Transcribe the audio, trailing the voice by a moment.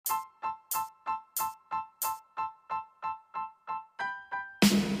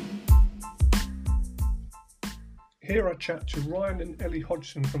Here I chat to Ryan and Elly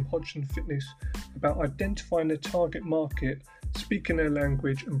Hodgson from Hodgson Fitness about identifying their target market, speaking their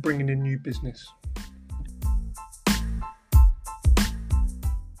language and bringing in new business.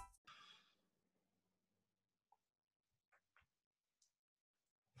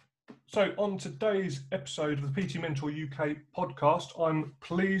 So on today's episode of the PT Mentor UK podcast, I'm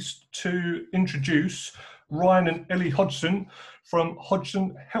pleased to introduce Ryan and Elly Hodgson from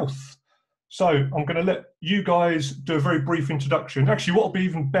Hodgson Health. So I'm going to let you guys do a very brief introduction. Actually, what will be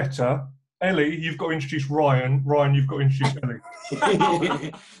even better, Elly, you've got to introduce Ryan. Ryan, you've got to introduce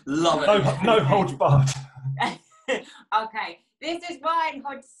Elly. Love it. No holds barred. Okay, this is Ryan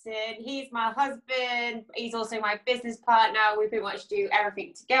Hodgson. He's my husband. He's also my business partner. We pretty much do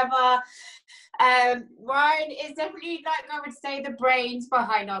everything together. Ryan is definitely, like, I would say, the brains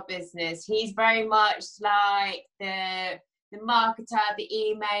behind our business. He's very much like the marketer, the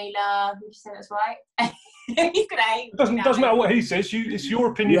emailer. Would you say that's right? He's gonna hate me. Doesn't matter what he says. It's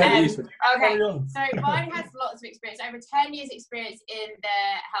your opinion. Okay, so Ryan has lots of experience, over 10 years experience in the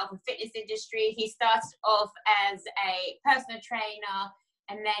health and fitness industry. He started off as a personal trainer,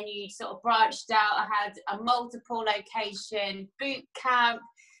 and then you sort of branched out, had a multiple location boot camp.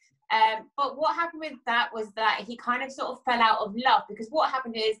 But what happened with that was that he kind of sort of fell out of love, because what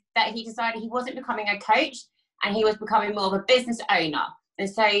happened is that he decided he wasn't becoming a coach and he was becoming more of a business owner. And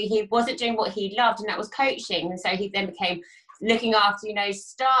so he wasn't doing what he loved, and that was coaching. And so he then became looking after,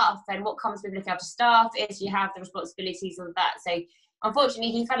 staff. And what comes with looking after staff is you have the responsibilities of that. So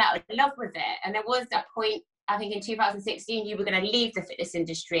unfortunately, he fell out of love with it. And there was that point, I think in 2016, you were going to leave the fitness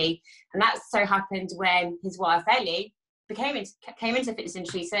industry. And that so happened when his wife, Elly, came into the fitness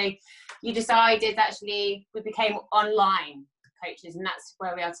industry. So you decided, actually, we became online coaches, and that's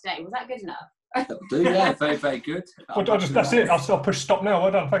where we are today. Was that good enough? Yeah, very, very good. That's it. I'll push stop now.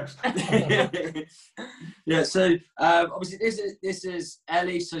 Well done, thanks. Yeah, so obviously this is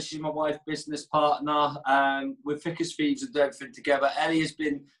Elly, so she's my wife, business partner. We're thick as thieves and do everything together. Elly has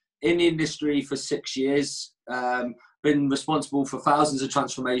been in the industry for 6 years, been responsible for thousands of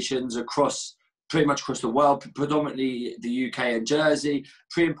transformations pretty much across the world, predominantly the UK and Jersey,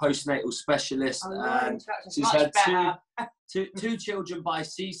 pre and postnatal specialist. And she's had two children by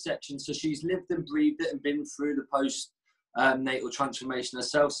C-section, so she's lived and breathed it and been through the post-natal transformation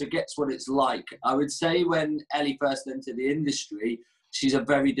herself, so gets what it's like. I would say when Elly first entered the industry, she's a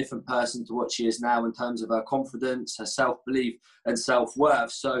very different person to what she is now in terms of her confidence, her self-belief and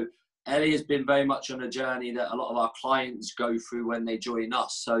self-worth. So Elly has been very much on a journey that a lot of our clients go through when they join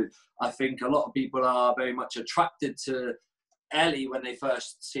us. So I think a lot of people are very much attracted to Elly when they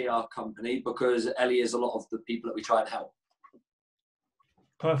first see our company, because Elly is a lot of the people that we try and help.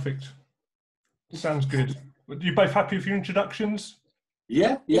 Perfect. Sounds good. Are you both happy with your introductions?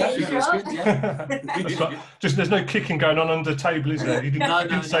 Yeah, sure. Good, yeah. That's right. Just there's no kicking going on under the table, is there? You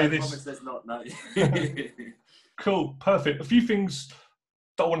didn't say this. Promise there's not, no. Cool, perfect. A few things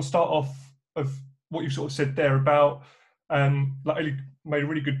that I want to start off of what you've sort of said there about, like Elly made a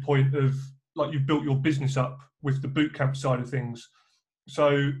really good point of, like, you've built your business up with the bootcamp side of things.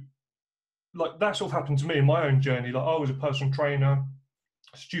 So, like, that sort of happened to me in my own journey. Like, I was a personal trainer,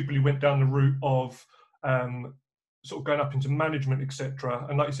 stupidly went down the route of sort of going up into management, etc.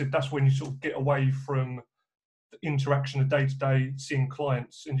 And like you said, that's when you sort of get away from the interaction of day-to-day, seeing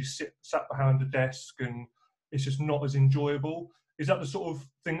clients, and you sat behind a desk, and it's just not as enjoyable. Is that the sort of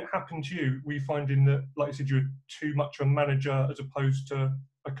thing that happened to you? Were you finding that, like you said, you were too much a manager as opposed to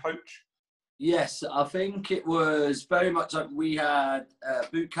a coach? Yes, I think it was very much like we had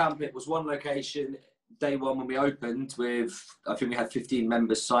boot camp. It was one location day one when we opened with, I think we had 15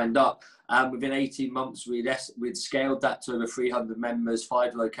 members signed up. And within 18 months, we'd scaled that to over 300 members,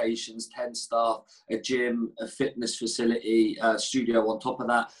 5 locations, 10 staff, a gym, a fitness facility, a studio on top of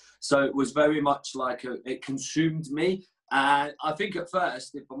that. So it was very much like it consumed me. And I think at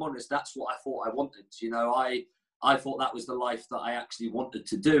first, if I'm honest, that's what I thought I wanted. I thought that was the life that I actually wanted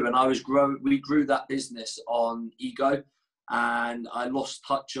to do. And we grew that business on ego, and I lost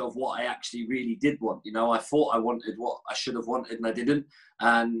touch of what I actually really did want. I thought I wanted what I should have wanted, and I didn't.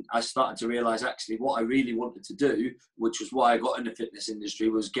 And I started to realize actually what I really wanted to do, which was why I got in the fitness industry,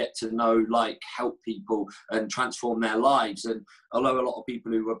 was get to know, help people and transform their lives. And although a lot of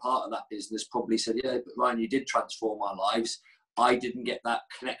people who were part of that business probably said, yeah, but Ryan, you did transform our lives, I didn't get that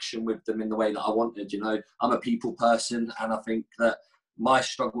connection with them in the way that I wanted. I'm a people person, and I think that my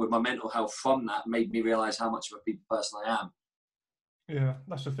struggle with my mental health from that made me realize how much of a people person I am. Yeah,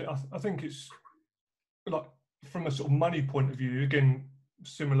 that's the thing. I think it's like, from a sort of money point of view, again,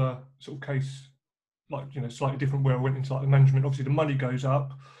 similar sort of case, like, slightly different, where I went into like the management. Obviously the money goes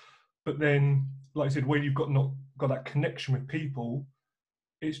up, but then like I said, when you've not got that connection with people,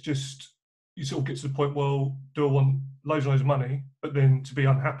 it's just, you sort of get to the point, well, do I want loads and loads of money, but then to be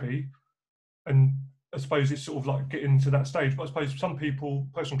unhappy? And I suppose it's sort of like getting to that stage. But I suppose some people,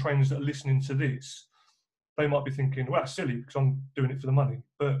 personal trainers that are listening to this, they might be thinking, well, that's silly because I'm doing it for the money.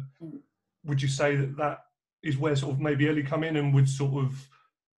 But would you say that that is where sort of maybe Elly come in and would sort of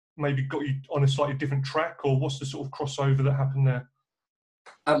maybe got you on a slightly different track, or what's the sort of crossover that happened there?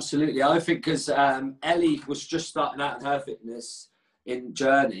 Absolutely. I think because Elly was just starting out in her fitness in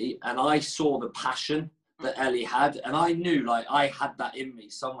journey, and I saw the passion that Elly had, and I knew like I had that in me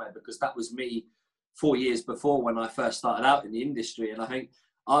somewhere, because that was me 4 years before when I first started out in the industry. And I think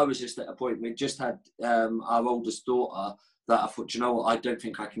I was just at a point, we just had our oldest daughter, that I thought, you know what, I don't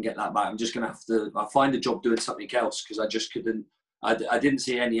think I can get that back. I'm just going to have to find a job doing something else, because I just couldn't, I didn't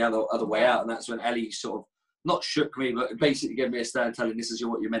see any other way out. And that's when Elly sort of, not shook me, but basically gave me a stern telling, this is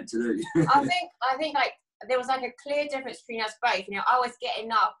what you're meant to do. I think like there was like a clear difference between us both. You know, I was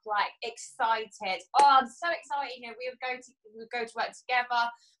getting up like excited. Oh, I'm so excited. You know, we would go to work together,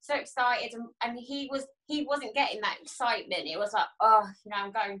 so excited, and he wasn't getting that excitement. It was like, oh, you know,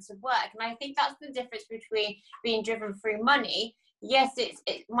 I'm going to work. And I think that's the difference between being driven through money. Yes,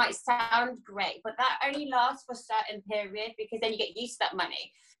 it might sound great, but that only lasts for a certain period, because then you get used to that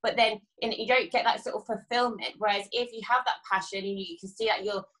money. But then you don't get that sort of fulfillment. Whereas if you have that passion and you can see that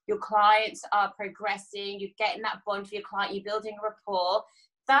your clients are progressing, you're getting that bond with your client, you're building a rapport,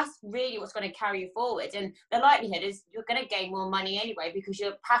 that's really what's going to carry you forward. And the likelihood is you're going to gain more money anyway, because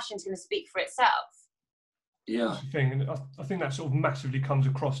your passion's going to speak for itself. Yeah. That's the thing. And I think that sort of massively comes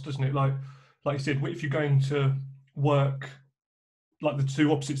across, doesn't it? Like you said, if you're going to work, like the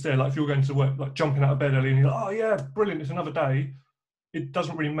two opposites there, like if you're going to work, like jumping out of bed early and you're like, oh yeah, brilliant, it's another day. It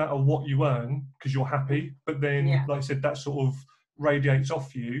doesn't really matter what you earn because you're happy. But then, like I said, that sort of radiates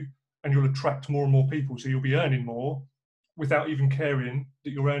off you and you'll attract more and more people. So you'll be earning more without even caring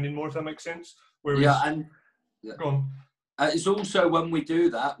that you're earning more, if that makes sense. Whereas, go on. It's also when we do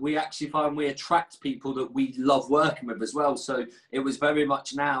that, we actually find we attract people that we love working with as well. So it was very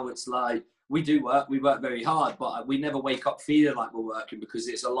much now, it's like, we work very hard, but we never wake up feeling like we're working, because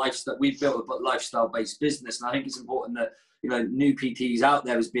it's a lifestyle, we've built a lifestyle-based business. And I think it's important that, you know, new PTs out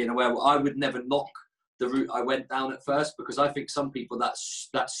there is being aware. Well, I would never knock the route I went down at first, because I think some people that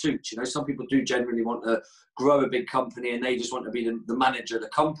suits, you know, some people do generally want to grow a big company and they just want to be the manager of the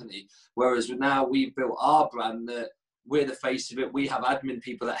company. Whereas now we've built our brand, that we're the face of it. We have admin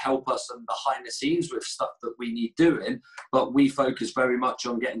people that help us and behind the scenes with stuff that we need doing, but we focus very much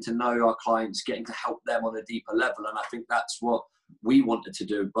on getting to know our clients, getting to help them on a deeper level. And I think that's what we wanted to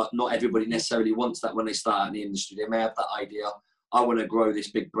do, but not everybody necessarily wants that when they start in the industry. They may have that idea, I want to grow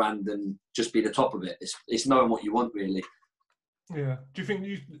this big brand and just be the top of it. It's knowing what you want, really. Yeah. Do you think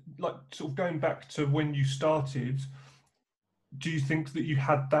you, like, sort of going back to when you started, do you think that you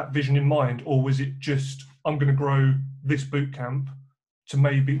had that vision in mind, or was it just, I'm going to grow this boot camp to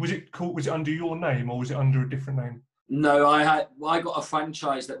maybe, was it under your name or was it under a different name? No, I got a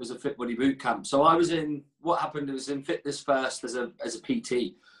franchise that was a Fit Body boot camp. So I was in, what happened was in Fitness First as a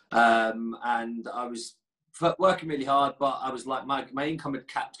PT. And I was working really hard, but I was like, my income had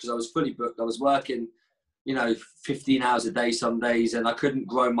capped because I was fully booked. I was working, you know, 15 hours a day some days, and I couldn't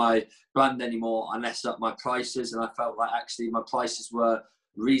grow my brand anymore unless up my prices. And I felt like actually my prices were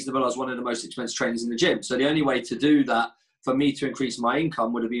reasonable. I was one of the most expensive trainers in the gym. So the only way to do that for me to increase my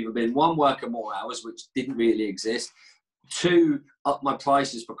income would have either been one, working more hours, which didn't really exist, two, up my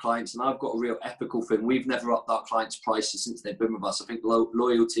prices for clients. And I've got a real ethical thing. We've never upped our clients' prices since they've been with us. I think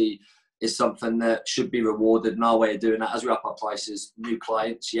loyalty is something that should be rewarded, and our way of doing that, as we up our prices, new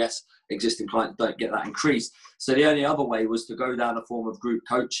clients, yes, existing clients don't get that increase. So the only other way was to go down a form of group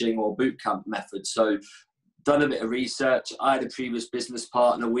coaching or boot camp method. So done a bit of research. I had a previous business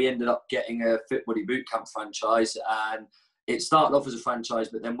partner. We ended up getting a Fit Body boot camp franchise, and it started off as a franchise,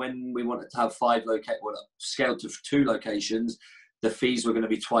 but then when we wanted to have scaled to 2 locations, the fees were going to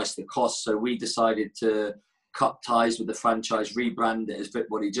be twice the cost. So we decided to cut ties with the franchise, rebrand it as Fit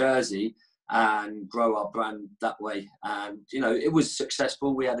Body Jersey, and grow our brand that way. And, you know, it was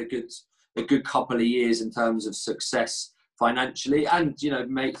successful. We had a good couple of years in terms of success financially, and, you know,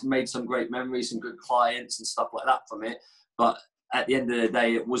 made some great memories and good clients and stuff like that from it. But at the end of the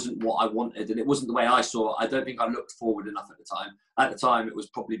day, it wasn't what I wanted, and it wasn't the way I saw it. I don't think I looked forward enough at the time. At the time, it was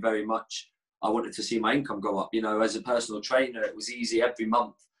probably very much, I wanted to see my income go up. You know, as a personal trainer, it was easy. Every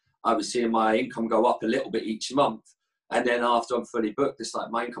month, I was seeing my income go up a little bit each month. And then after I'm fully booked, it's like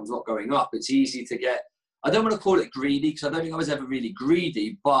my income's not going up. It's easy to get, I don't want to call it greedy, because I don't think I was ever really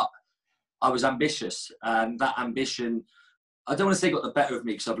greedy, but I was ambitious. And that ambition I don't want to say got the better of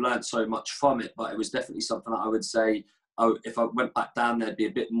me because I've learned so much from it, but it was definitely something that I would say, oh, if I went back down there, I'd be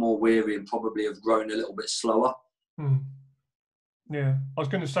a bit more weary and probably have grown a little bit slower. Yeah, I was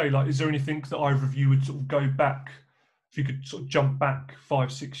going to say, like, is there anything that either of you would sort of go back, if you could sort of jump back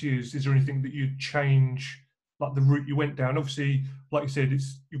 5-6 years, is there anything that you'd change, like the route you went down? Obviously, like you said,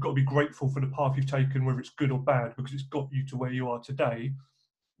 you've got to be grateful for the path you've taken, whether it's good or bad, because it's got you to where you are today.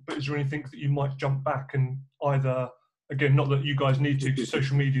 But is there anything that you might jump back and either, again, not that you guys need to, because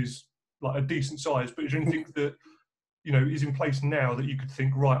social media is like a decent size, but is there anything that, you know, is in place now that you could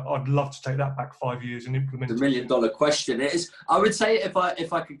think, right, I'd love to take that back 5 years and implement it? The $1 million question is, I would say if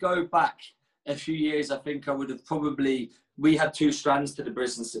I could go back a few years, I think I would have probably, we had two strands to the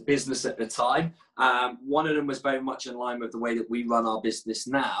business at the time. One of them was very much in line with the way that we run our business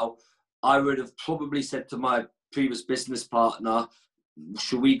now. I would have probably said to my previous business partner,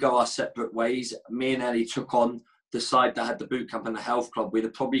 should we go our separate ways? Me and Ellie took on the side that had the boot camp and the health club. We'd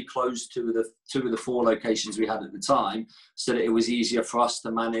have probably closed two of the 4 locations we had at the time, so that it was easier for us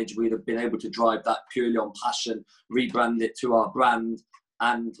to manage. We'd have been able to drive that purely on passion, rebrand it to our brand,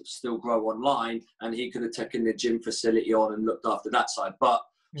 and still grow online. And he could have taken the gym facility on and looked after that side. But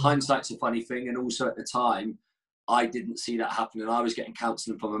hindsight's a funny thing. And also at the time, I didn't see that happening. I was getting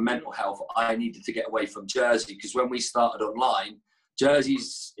counselling for my mental health. I needed to get away from Jersey, because when we started online,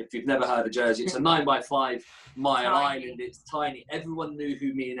 Jersey's, if you've never heard of Jersey, it's a 9x5 mile island. It's tiny. Everyone knew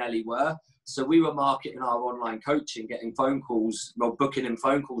who me and Ellie were. So we were marketing our online coaching, getting phone calls, booking in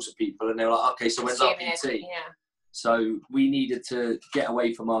phone calls to people. And they were like, okay, so when's our PT? So we needed to get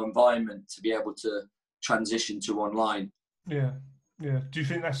away from our environment to be able to transition to online. Yeah. Do you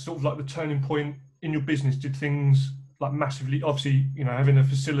think that's sort of like the turning point in your business? Did things like massively, obviously, you know, having a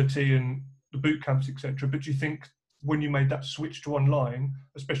facility and the boot camps, etc. But do you think when you made that switch to online,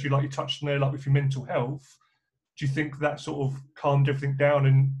 especially like you touched on there, like with your mental health, do you think that sort of calmed everything down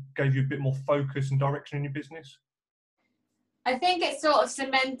and gave you a bit more focus and direction in your business? I think it sort of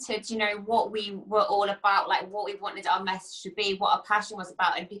cemented, you know, what we were all about, like what we wanted our message to be, what our passion was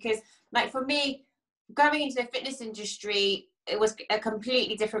about. And because, like, for me, going into the fitness industry, it was a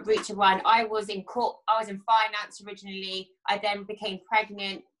completely different route to run. I was in finance originally. I then became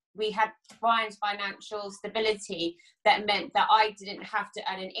pregnant. We had Ryan's financial stability that meant that I didn't have to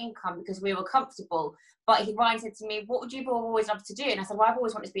earn an income because we were comfortable. But Ryan said to me, what would you always love to do? And I said, well, I've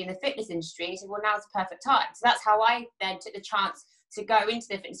always wanted to be in the fitness industry. And he said, well, now's the perfect time. So that's how I then took the chance to go into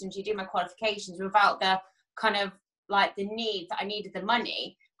the fitness industry, do my qualifications without the kind of like the need that I needed the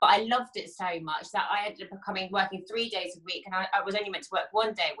money. But I loved it so much that I ended up working 3 days a week. And I was only meant to work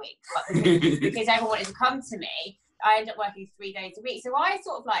 1 day a week. But because everyone wanted to come to me, I ended up working 3 days a week. So I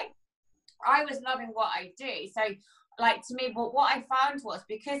sort of like, I was loving what I do. So like, to me, what I found was,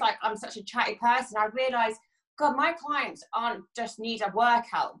 because like I'm such a chatty person, I realized, God, my clients aren't just need a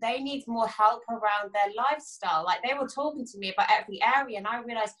workout. They need more help around their lifestyle. Like, they were talking to me about every area, and I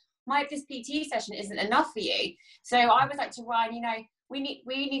realized, this PT session isn't enough for you. So I was like to Ryan, you know, we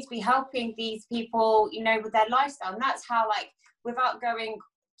need to be helping these people, you know, with their lifestyle. And that's how, like, without going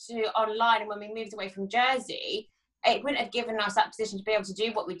to online, and when we moved away from Jersey, it wouldn't have given us that position to be able to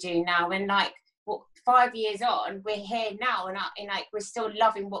do what we do now. And like, 5 years on, we're here now, and like, we're still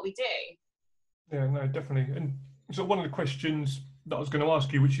loving what we do. Yeah, no, definitely. And so one of the questions that I was going to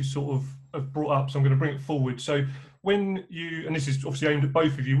ask you, which you sort of have brought up, so I'm going to bring it forward. So when you, and this is obviously aimed at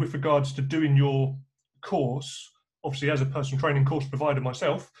both of you, with regards to doing your course, obviously as a personal training course provider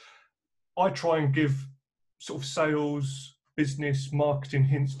myself, I try and give sort of sales, business, marketing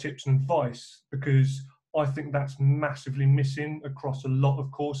hints, tips and advice, because I think that's massively missing across a lot of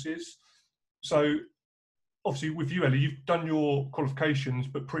courses. So obviously with you, Ellie, you've done your qualifications,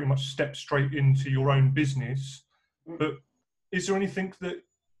 but pretty much stepped straight into your own business. But is there anything that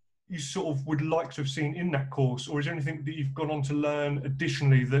you sort of would like to have seen in that course? Or is there anything that you've gone on to learn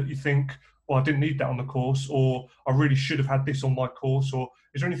additionally that you think, well, I didn't need that on the course, or I really should have had this on my course? Or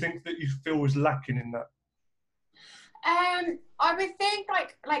is there anything that you feel was lacking in that? I would think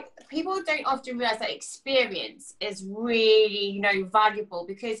like people don't often realize that experience is really, you know, valuable,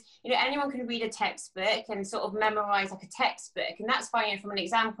 because, you know, anyone can read a textbook and sort of memorize like a textbook, and that's fine, you know, from an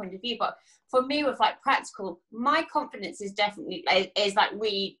exam point of view. But for me, with like practical, my confidence is definitely is like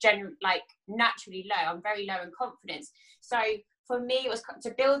really naturally low. I'm very low in confidence. So for me, it was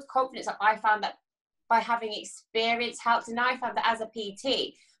to build confidence. I found that by having experience helped, and I found that as a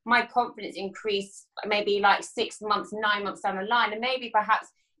PT, my confidence increased maybe like 6 months, 9 months down the line. And maybe perhaps,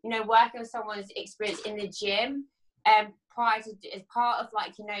 you know, working with someone's experience in the gym prior to, as part of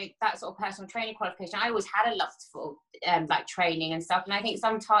like, you know, that sort of personal training qualification, I always had a lust for like training and stuff. And I think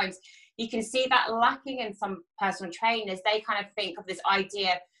sometimes you can see that lacking in some personal trainers. They kind of think of this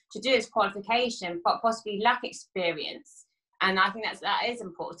idea to do this qualification, but possibly lack experience. And I think that is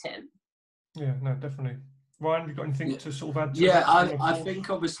important. Yeah, no, definitely. Ryan, have you got anything to sort of add to that? Yeah, I think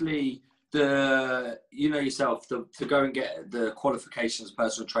obviously you know yourself, to go and get the qualifications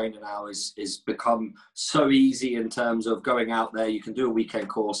personal trainer now is become so easy in terms of going out there. You can do a weekend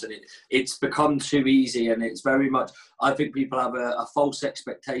course and it's become too easy, and it's very much, I think people have a false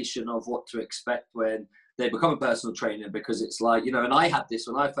expectation of what to expect when they become a personal trainer, because it's like, you know, and I had this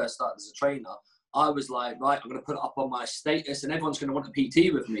when I first started as a trainer. I was like, right, I'm going to put it up on my status and everyone's going to want a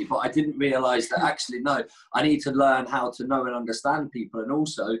PT with me. But I didn't realise that actually, no, I need to learn how to know and understand people. And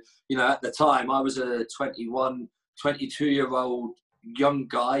also, you know, at the time, I was a 21, 22-year-old young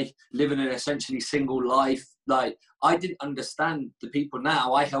guy living an essentially single life. Like, I didn't understand the people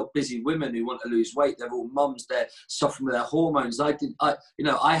now. I help busy women who want to lose weight. They're all mums. They're suffering with their hormones. I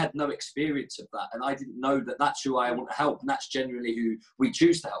had no experience of that, and I didn't know that that's who I want to help, and that's generally who we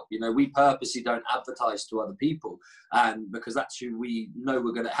choose to help. You know, we purposely don't advertise to other people, and because that's who we know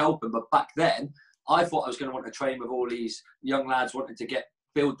we're going to help them. But back then, I thought I was going to want to train with all these young lads wanting to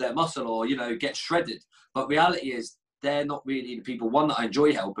build their muscle or, you know, get shredded. But reality is, they're not really the people, one, that I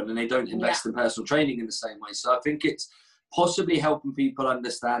enjoy helping, and they don't invest in personal training in the same way. So I think it's possibly helping people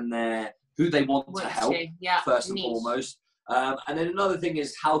understand who they want to help, first and foremost. And then another thing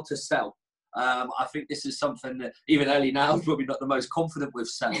is how to sell. I think this is something that even Ellie now is probably not the most confident with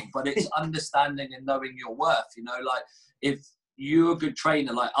selling, but it's understanding and knowing your worth. You know, like, if you're a good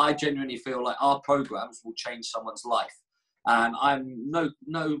trainer, like, I genuinely feel like our programs will change someone's life. And I'm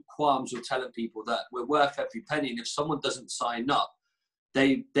no qualms with telling people that we're worth every penny. And if someone doesn't sign up,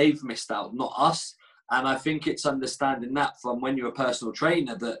 they've missed out, not us. And I think it's understanding that from when you're a personal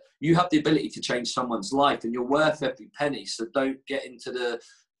trainer, that you have the ability to change someone's life and you're worth every penny. So don't get into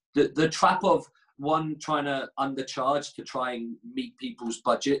the trap of one trying to undercharge to try and meet people's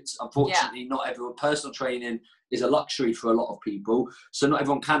budgets. Unfortunately, not everyone. Personal training is a luxury for a lot of people, so not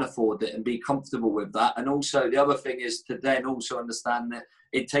everyone can afford it and be comfortable with that. And also the other thing is to then also understand that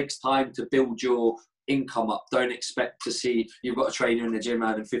it takes time to build your income up. Don't expect to see you've got a trainer in the gym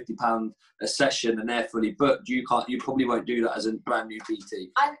earning £50 a session and they're fully booked. You probably won't do that as a brand new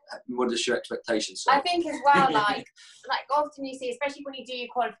PT. What is your expectations? I think as well, like often you see, especially when you do your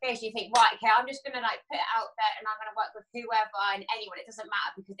qualification, you think, right, okay, I'm just going to like put it out there and I'm going to work with whoever and anyone. It doesn't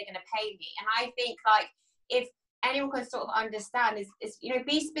matter because they're going to pay me. And I think, like, if anyone can sort of understand is, you know,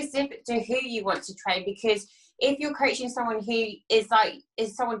 be specific to who you want to train, because if you're coaching someone who is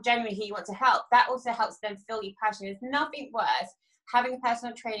someone genuinely who you want to help, that also helps them feel your passion. There's nothing worse having a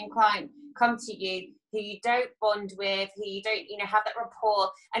personal training client come to you who you don't bond with, who you don't, you know, have that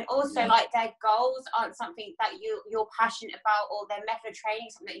rapport, and also like their goals aren't something that you're passionate about, or their method of training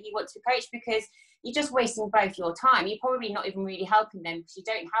something that you want to coach, because you're just wasting both your time. You're probably not even really helping them because you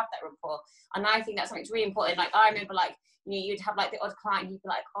don't have that rapport. And I think that's something that's really important. Like, I remember, like, you know, you'd have like the odd client who'd be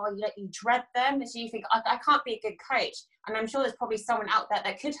like, oh, you dread them. And so you think, I can't be a good coach. And I'm sure there's probably someone out there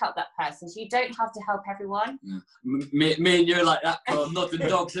that could help that person. So you don't have to help everyone. Yeah. Me and you are like that, not the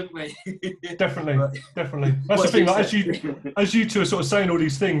dogs, aren't we? Definitely. That's the thing. Like, as you two are sort of saying all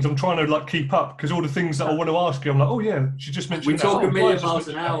these things, I'm trying to like keep up, because all the things that I want to ask you, I'm like, oh yeah, she just mentioned. We're talking a million miles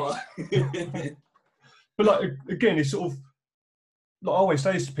an hour. But like, again, it's sort of like I always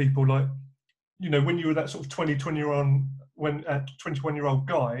say to people, like, you know, when you were that sort of 21-year-old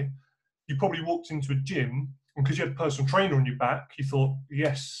guy, you probably walked into a gym, and because you had a personal trainer on your back, you thought,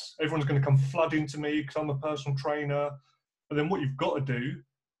 yes, everyone's going to come flood into me because I'm a personal trainer. But then what you've got to do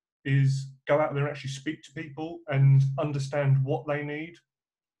is go out there and actually speak to people and understand what they need.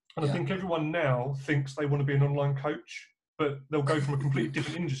 And I think everyone now thinks they want to be an online coach, but they'll go from a completely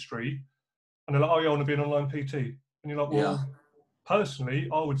different industry and they're like, oh yeah, I want to be an online PT. And you're like, well, personally,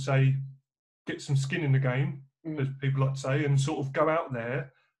 I would say get some skin in the game, as people like to say, and sort of go out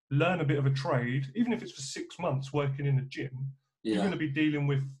there, learn a bit of a trade, even if it's for 6 months working in a gym. You're going to be dealing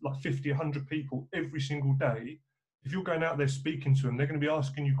with like 50, 100 people every single day. If you're going out there speaking to them, they're going to be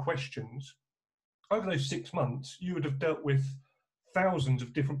asking you questions. Over those 6 months, you would have dealt with thousands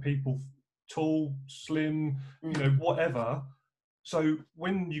of different people, tall, slim, you know, whatever. So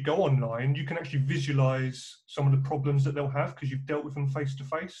when you go online, you can actually visualize some of the problems that they'll have because you've dealt with them face to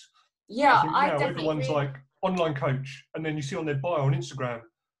face. Yeah, I think now everyone's like online coach, and then you see on their bio on Instagram,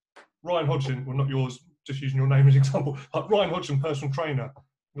 Ryan Hodgson, well, not yours, just using your name as an example, like Ryan Hodgson, personal trainer.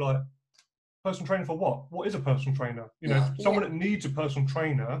 Like, personal trainer for what? What is a personal trainer? You know, someone that needs a personal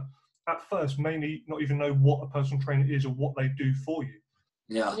trainer at first mainly not even know what a personal trainer is or what they do for you.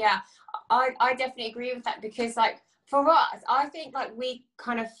 Yeah, I definitely agree with that, because like for us, I think like we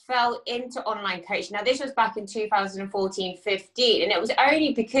kind of fell into online coaching. Now this was back in 2014-15, and it was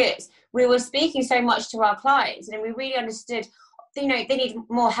only because we were speaking so much to our clients, and we really understood, you know, they need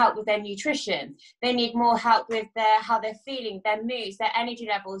more help with their nutrition, they need more help with how they're feeling, their moods, their energy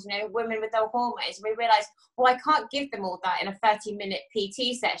levels, you know, women with their hormones. And we realized, well, I can't give them all that in a 30-minute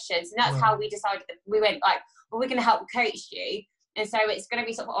PT session. So that's how we decided that we went like, well, we're going to help coach you. And so it's going to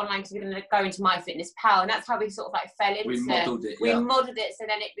be sort of online, because we're going to go into MyFitnessPal, and that's how we sort of like fell into. We modelled it. We modelled it, so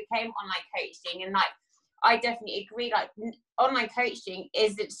then it became online coaching. And like, I definitely agree. Like, online coaching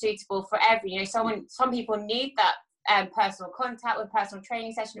isn't suitable for every. You know, some people need that personal contact with personal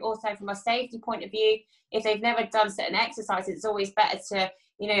training session. Also, from a safety point of view, if they've never done certain exercises, it's always better to,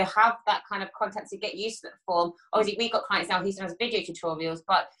 you know, have that kind of contact to get used to the form. Obviously, we've got clients now who does video tutorials,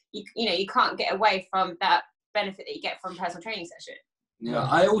 but you know, you can't get away from that benefit that you get from a personal training session. Yeah,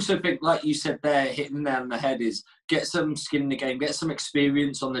 I also think, like you said there, hitting the nail on the head, is get some skin in the game, get some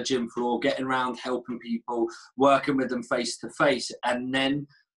experience on the gym floor, getting around, helping people, working with them face to face, and then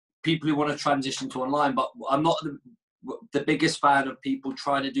people who want to transition to online. But I'm not the biggest fan of people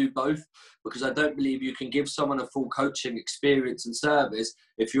trying to do both, because I don't believe you can give someone a full coaching experience and service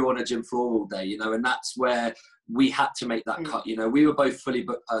if you're on a gym floor all day, you know, and that's where we had to make that cut. You know, we were both fully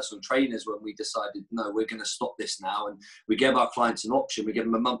booked personal trainers when we decided, no, we're going to stop this now. And we gave our clients an option. We gave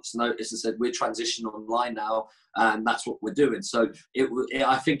them a month's notice and said, we're transitioning online now, and that's what we're doing. So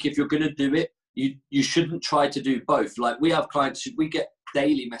I think if you're going to do it, you shouldn't try to do both. Like, we have clients, we get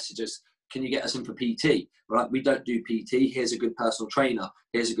daily messages, can you get us in for PT? We're like, we don't do PT. Here's a good personal trainer.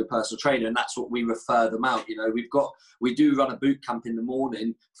 Here's a good personal trainer. And that's what we refer them out. You know, we do run a boot camp in the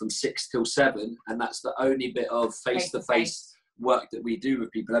morning from 6 till 7. And that's the only bit of face-to-face work that we do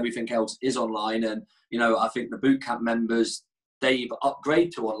with people. Everything else is online. And, you know, I think the boot camp members, they either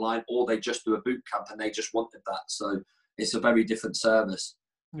upgrade to online or they just do a boot camp and they just wanted that. So it's a very different service.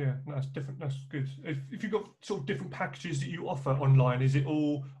 Yeah, that's different. That's good. If you've got sort of different packages that you offer online, is it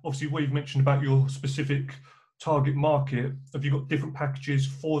all, obviously we've mentioned about your specific target market, have you got different packages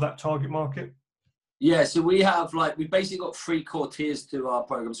for that target market? Yeah, so we have we've basically got 3 core tiers to our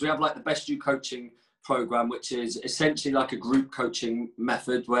programs. We have like the Best You Coaching program, which is essentially like a group coaching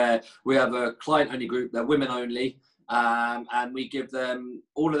method where we have a client only group, they're women only. And we give them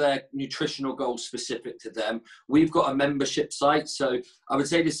all of their nutritional goals specific to them. We've got a membership site. So I would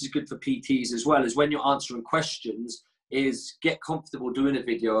say this is good for PTs as well, is when you're answering questions, is get comfortable doing a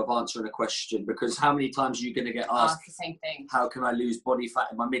video of answering a question, because how many times are you going to get asked the same thing? How can I lose body fat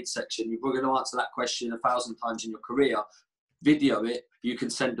in my midsection? You're going to answer that question 1,000 times in your career. Video it, you can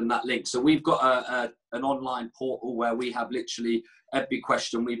send them that link. So we've got an online portal where we have literally every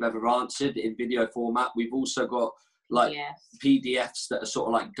question we've ever answered in video format. We've also got PDFs that are sort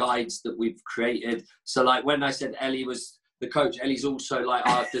of like guides that we've created. So like when I said Ellie was the coach, Ellie's also like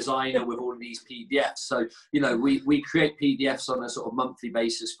our designer with all of these PDFs. So, you know, we create PDFs on a sort of monthly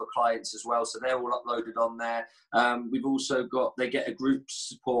basis for clients as well. So they're all uploaded on there. We've also got, they get a group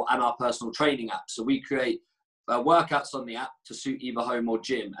support and our personal training app. So we create workouts on the app to suit either home or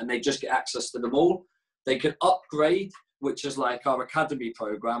gym, and they just get access to them all. They can upgrade, which is like our academy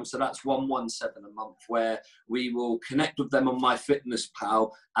program. So that's 117 a month, where we will connect with them on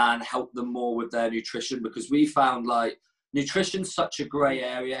MyFitnessPal and help them more with their nutrition, because we found like nutrition's such a grey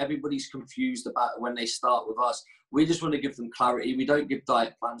area. Everybody's confused about it when they start with us. We just want to give them clarity. We don't give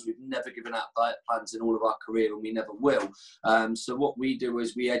diet plans. We've never given out diet plans in all of our career, and we never will. So what we do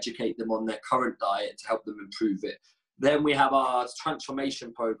is we educate them on their current diet to help them improve it. Then we have our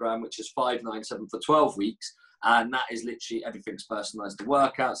transformation program, which is 597 for 12 weeks. And that is literally everything's personalised. The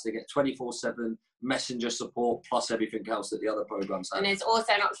workouts, they get 24/7 messenger support, plus everything else that the other programs have. And there's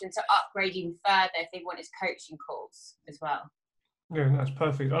also an option to upgrade even further if they wanted coaching calls as well. Yeah, that's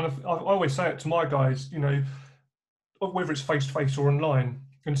perfect. And I always say it to my guys, you know, whether it's face-to-face or online.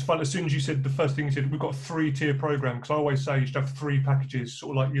 And it's fun, as soon as you said, the first thing you said, we've got a 3-tier program, because I always say you should have 3 packages,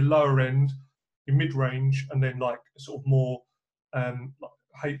 sort of like your lower end, your mid-range, and then like sort of more, I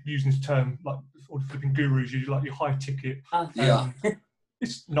hate using this term, like all the flipping gurus, you like your high ticket.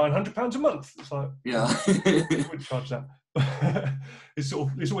 It's £900 a month. It's like, I wouldn't charge that. It's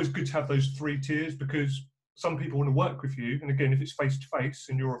always good to have those 3 tiers, because some people want to work with you. And again, if it's face to face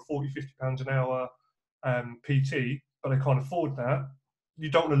and you're a £40-50 an hour PT, but they can't afford that, you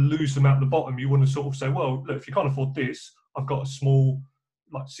don't want to lose them out the bottom. You want to sort of say, well, look, if you can't afford this, I've got a small,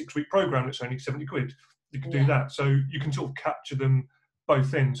 like 6-week program that's only 70 quid. You can do that. So you can sort of capture them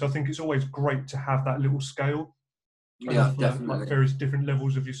both ends. So I think it's always great to have that little scale. and offer like various different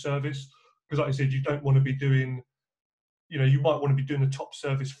levels of your service. Because like I said, you don't want to be doing, you know, you might want to be doing the top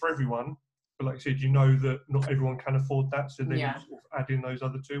service for everyone, but like I said, you know that not everyone can afford that, so then you sort of add in those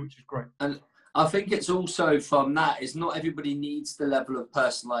other two, which is great. And I think it's also from that is not everybody needs the level of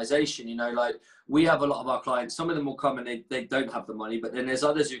personalization. You know, like we have a lot of our clients, some of them will come and they don't have the money, but then there's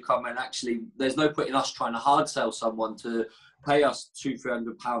others who come and actually there's no point in us trying to hard sell someone to pay us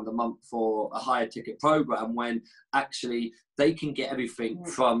 £200-300 a month for a higher ticket program when actually they can get everything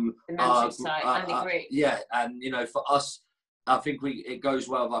from the membership site and the group. Yeah, and you know, for us, I think it goes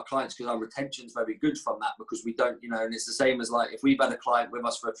well with our clients because our retention's very good from that, because we don't, you know, and it's the same as like if we've had a client with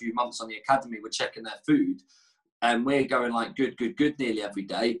us for a few months on the academy, we're checking their food and we're going like good nearly every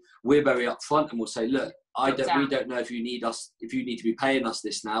day. We're very upfront and we'll say, look, we don't know if you need to be paying us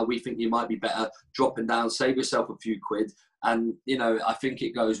this now. We think you might be better dropping down, save yourself a few quid. And, you know, I think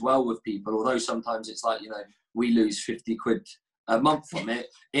it goes well with people, although sometimes it's like, you know, we lose 50 quid a month from it.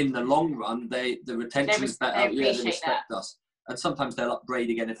 In the long run, the retention is better. They respect us. And sometimes they'll upgrade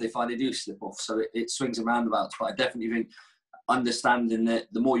again if they find they do slip off. So it swings and roundabouts. But I definitely think understanding that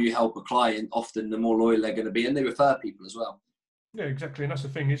the more you help a client, often the more loyal they're going to be. And they refer people as well. Yeah, exactly. And that's the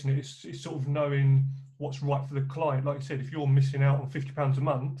thing, isn't it? It's sort of knowing what's right for the client. Like you said, if you're missing out on £50 a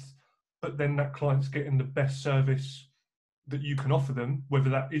month, but then that client's getting the best service that you can offer them, whether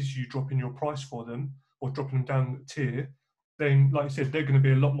that is you dropping your price for them or dropping them down the tier, then like you said, they're going to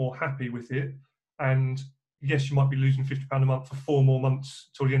be a lot more happy with it. And yes, you might be losing £50 a month for 4 more months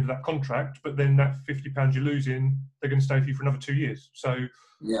till the end of that contract, but then that £50 you're losing, they're going to stay for you for another 2 years. So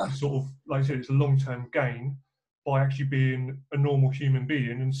it's sort of, like I said, it's a long-term gain by actually being a normal human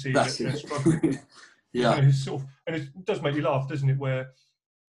being and seeing that they're struggling. You know, it's sort of, and it does make you laugh, doesn't it? Where,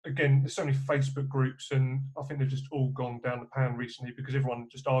 again, there's so many Facebook groups, and I think they've just all gone down the pan recently because everyone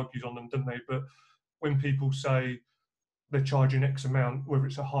just argues on them, don't they? But when people say they're charging X amount, whether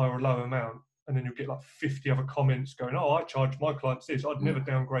it's a high or a low amount, and then you'll get like 50 other comments going, oh, I charge my clients this, I'd never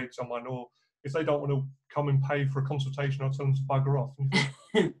downgrade someone, or if they don't want to come and pay for a consultation, I'll tell them to bugger off. And you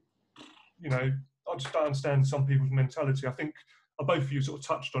think, you know, I just don't understand some people's mentality. I think both of you sort of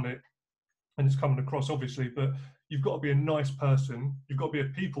touched on it, and it's coming across obviously, but you've got to be a nice person, you've got to be a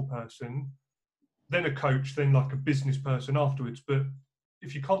people person, then a coach, then like a business person afterwards. But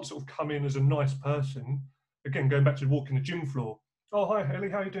if you can't sort of come in as a nice person, again, going back to walking the gym floor, oh, hi, Ellie,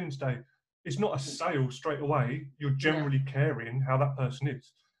 how are you doing today? It's not a sale straight away. You're generally caring how that person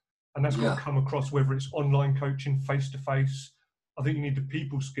is. And that's got to come across, whether it's online coaching, face-to-face. I think you need the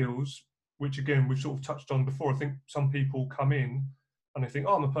people skills, which again, we've sort of touched on before. I think some people come in and they think,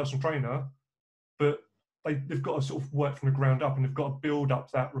 oh, I'm a personal trainer, but they've got to sort of work from the ground up and they've got to build up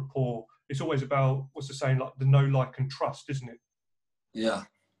that rapport. It's always about, what's the saying, like the know, like and trust, isn't it? Yeah.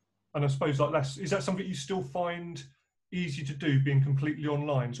 And I suppose like is that something you still find easy to do, being completely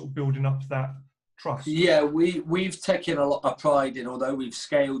online, sort of building up that trust? Yeah, we've taken a lot of pride in, although we've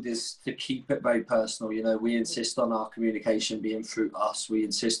scaled this, to keep it very personal. You know, we insist on our communication being through us. We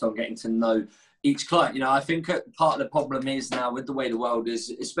insist on getting to know each client. You know, I think part of the problem is now with the way the world is,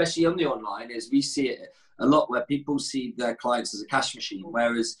 especially on the online, is we see it a lot where people see their clients as a cash machine,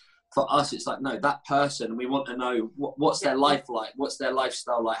 whereas for us, it's like, no, that person, we want to know what's their life like, what's their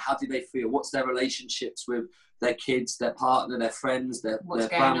lifestyle like, how do they feel, what's their relationships with their kids, their partner, their friends, their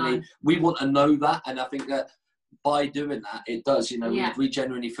family. On? We want to know that, and I think that by doing that, it does, you know, we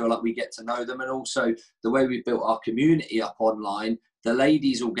genuinely feel like we get to know them. And also the way we built our community up online, the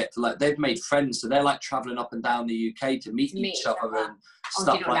ladies all get to, like, they've made friends, so they're like traveling up and down the UK to meet each other and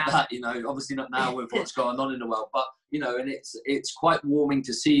stuff like that, you know. Obviously not now with what's going on in the world, but you know, and it's quite warming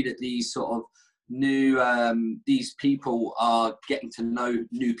to see that these sort of new these people are getting to know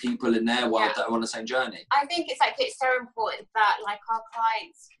new people in their world that are on the same journey. I think it's so important that like our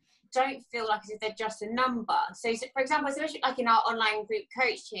clients don't feel like as if they're just a number. So for example, especially like in our online group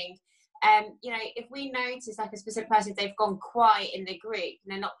coaching, you know, if we notice like a specific person, they've gone quiet in the group and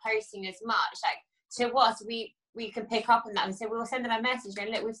they're not posting as much, like to us, we can pick up on that and say, we'll send them a message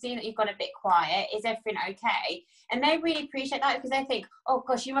and look, we've seen that you've gone a bit quiet. Is everything okay? And they really appreciate that, because they think, oh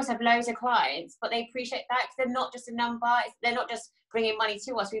gosh, you must have loads of clients, but they appreciate that because they're not just a number. They're not just bringing money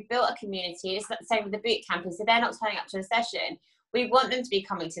to us. We've built a community. It's the same with the boot campers. So they're not turning up to a session. We want them to be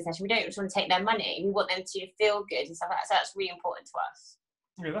coming to a session. We don't just want to take their money. We want them to feel good and stuff like that. So that's really important to us.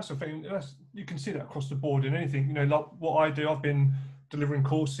 Yeah, that's the thing. You can see that across the board in anything. You know, like what I do, I've been delivering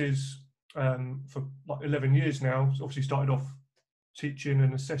courses for like 11 years now. So obviously started off teaching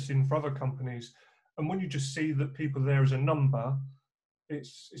and assessing for other companies. And when you just see that people are there as a number,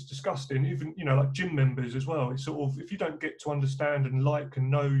 it's disgusting. Even, you know, like gym members as well. It's sort of, if you don't get to understand and like and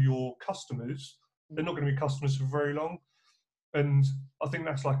know your customers, they're not going to be customers for very long. And I think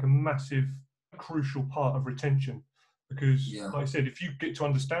that's like a massive, crucial part of retention, because like I said, if you get to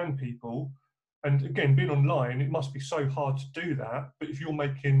understand people, and again, being online, it must be so hard to do that. But if you're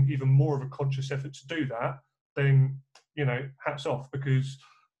making even more of a conscious effort to do that, then, you know, hats off, because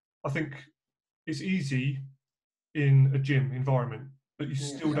I think it's easy in a gym environment, but you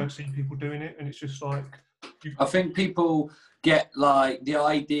still don't see people doing it. And it's just like, I think people get like, the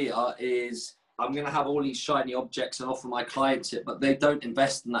idea is, I'm going to have all these shiny objects and offer my clients it, but they don't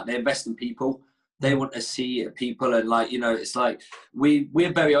invest in that. They invest in people. They want to see people, and like, you know, it's like we're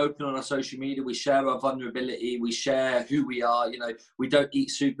very open on our social media. We share our vulnerability. We share who we are. You know, we don't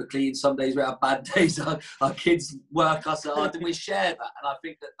eat super clean. Some days we have bad days. Our kids work us hard, and we share that. And I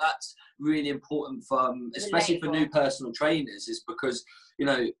think that that's really important for, especially for new personal trainers, is because, you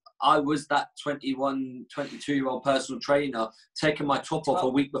know, I was that 21, 22-year-old personal trainer taking my top off a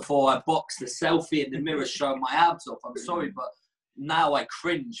week before I boxed, the selfie in the mirror showing my abs off. I'm sorry, but now I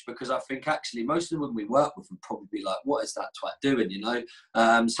cringe, because I think actually most of the women we work with would probably be like, what is that twat doing, you know?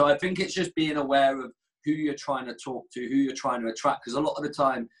 So I think it's just being aware of who you're trying to talk to, who you're trying to attract, because a lot of the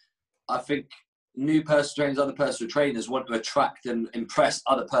time I think new personal trainers, other personal trainers want to attract and impress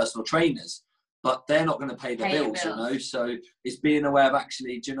other personal trainers, but they're not going to pay the bills, you know? So it's being aware of,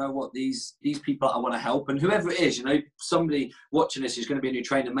 actually, do you know what, these people I want to help, and whoever it is, you know, somebody watching this who's going to be a new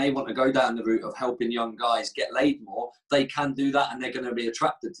trainer may want to go down the route of helping young guys get laid more. They can do that, and they're going to be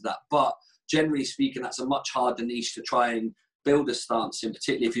attracted to that. But generally speaking, that's a much harder niche to try and build a stance in,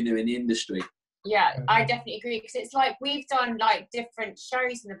 particularly if you're new in the industry. Yeah, I definitely agree, because it's like we've done like different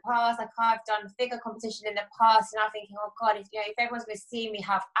shows in the past. Like I've done figure competition in the past, and I'm thinking, oh God, if, you know, if everyone's going to see me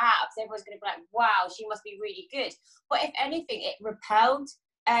have abs, everyone's going to be like, wow, she must be really good. But if anything, it repelled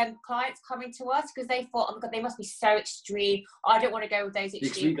clients coming to us, because they thought, oh my God, they must be so extreme. I don't want to go with those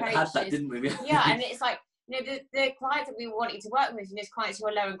extreme coaches. Had that, didn't we? Yeah, and it's like, you know, the clients that we were wanting to work with, you know, clients who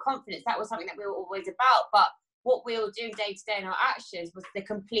are low in confidence, that was something that we were always about. But what we were doing day to day in our actions was the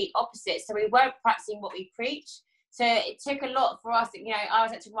complete opposite. So we weren't practicing what we preach. So it took a lot for us. You know, I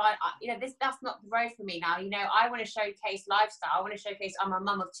was actually, you know, that's not the road for me now. You know, I want to showcase lifestyle. I want to showcase I'm a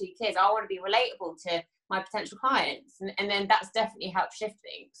mum of 2 kids. I want to be relatable to my potential clients, and then that's definitely helped shift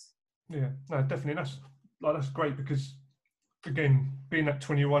things. Yeah, no, definitely. That's great, because again, being that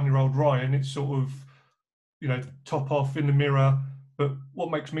 21-year-old Ryan, it's sort of, you know, top off in the mirror. But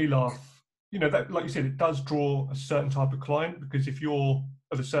what makes me laugh, you know, that, like you said, it does draw a certain type of client, because if you're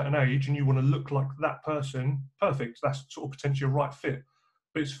of a certain age and you want to look like that person, perfect. That's sort of potentially a right fit.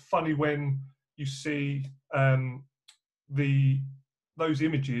 But it's funny when you see those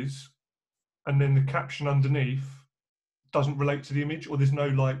images, and then the caption underneath doesn't relate to the image, or there's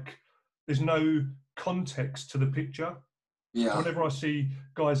no context to the picture. Yeah. Whenever I see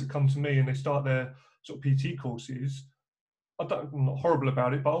guys that come to me and they start their sort of PT courses, I'm not horrible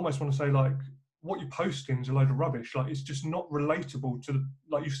about it, but I almost want to say, like, what you're posting is a load of rubbish. Like, it's just not relatable to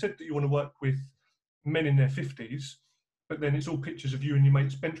like you said that you want to work with men in their 50s, but then it's all pictures of you and your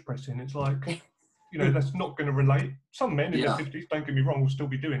mates bench pressing. It's like, you know, that's not going to relate. Some men in their 50s, don't get me wrong, will still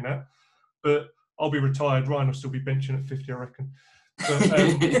be doing that, but I'll be retired. Ryan will still be benching at 50, I reckon.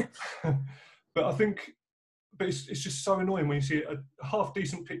 But, but I think, but it's just so annoying when you see a half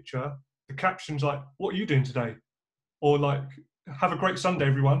decent picture, the caption's like, what are you doing today? Or like, have a great Sunday,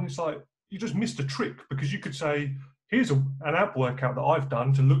 everyone. It's like, you just missed a trick, because you could say, here's an ab workout that I've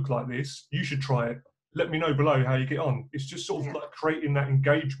done to look like this. You should try it. Let me know below how you get on. It's just sort of like creating that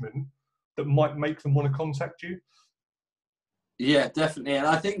engagement that might make them want to contact you. Yeah, definitely. And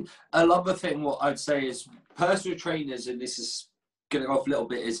I think another thing, what I'd say is personal trainers, and this is getting off a little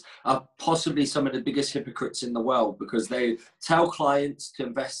bit, are possibly some of the biggest hypocrites in the world, because they tell clients to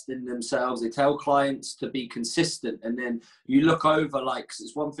invest in themselves, they tell clients to be consistent, and then you look over, like, 'cause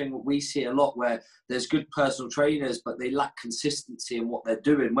it's one thing that we see a lot, where there's good personal trainers but they lack consistency in what they're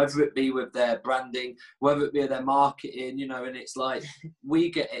doing, whether it be with their branding, whether it be with their marketing, you know. And it's like, we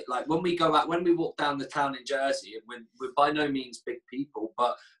get it, like when we go out, when we walk down the town in Jersey, and we're by no means big people,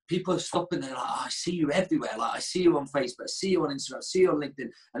 but people are stopping there like, oh, I see you everywhere. Like, I see you on Facebook, I see you on Instagram, I see you on LinkedIn.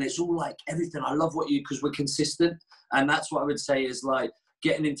 And it's all like, everything. I love what you, because we're consistent. And that's what I would say is like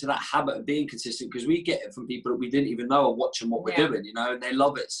getting into that habit of being consistent, because we get it from people that we didn't even know are watching what we're doing, you know, and they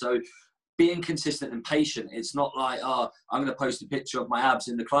love it. So being consistent and patient, it's not like, oh, I'm going to post a picture of my abs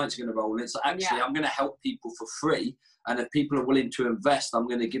and the clients are going to roll. It's like, actually, I'm going to help people for free. And if people are willing to invest, I'm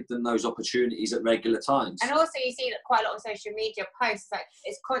going to give them those opportunities at regular times. And also, you see that quite a lot on social media posts, like,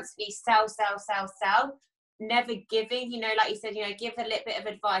 it's constantly sell, sell, sell, sell, never giving, you know, like you said, you know, give a little bit of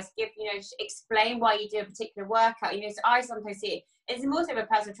advice, give, you know, explain why you do a particular workout. You know, so I sometimes see it, it's more so of a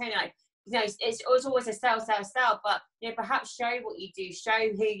personal trainer, like, you know, it's always a sell, but you know, perhaps show what you do, show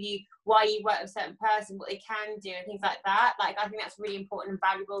why you work with a certain person, what they can do, and things like that. Like, I think that's really important and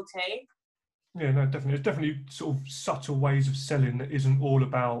valuable too. Yeah, no, definitely. There's definitely sort of subtle ways of selling that isn't all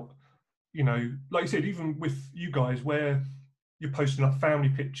about, you know, like you said, even with you guys, where you're posting like family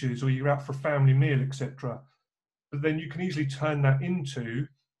pictures or you're out for a family meal, etc. But then you can easily turn that into,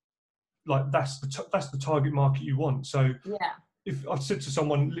 like, that's the target market you want. So yeah, if I said to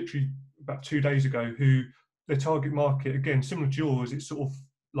someone literally about 2 days ago who their target market, again, similar to yours, it's sort of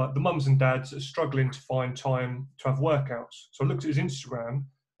like the mums and dads that are struggling to find time to have workouts. So I looked at his Instagram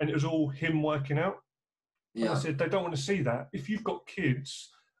and it was all him working out. And I said, they don't want to see that. If you've got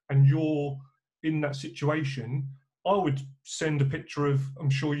kids and you're in that situation, I would send a picture of, I'm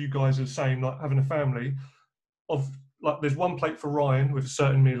sure you guys are the same, like having a family, of like there's one plate for Ryan with a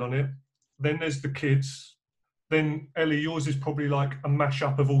certain meal on it. Then there's the kids. Then Ellie, yours is probably like a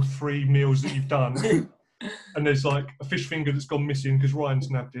mashup of all 3 meals that you've done. And there's like a fish finger that's gone missing because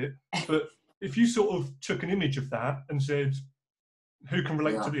Ryan's nabbed it. But if you sort of took an image of that and said, who can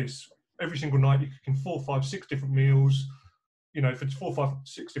relate to this? Every single night you're cooking 4, 5, 6 different meals. You know, if it's 4, 5,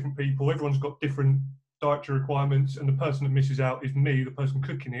 6 different people, everyone's got different dietary requirements, and the person that misses out is me, the person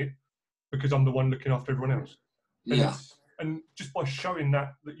cooking it, because I'm the one looking after everyone else. And just by showing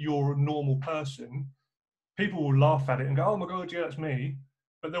that you're a normal person, people will laugh at it and go, oh my God, yeah, that's me.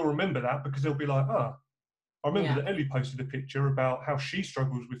 But they'll remember that because they'll be like, I remember that Ellie posted a picture about how she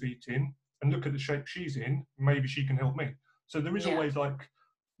struggles with eating, and look at the shape she's in, maybe she can help me. So there is always like,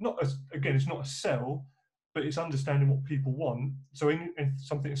 again, it's not a sell, but it's understanding what people want. So in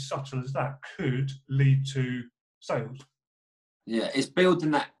something as subtle as that could lead to sales. Yeah, it's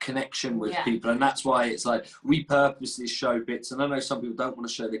building that connection with people, and that's why it's like we purposely show bits. And I know some people don't want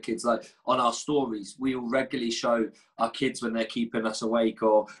to show their kids, like on our stories. We'll regularly show our kids when they're keeping us awake,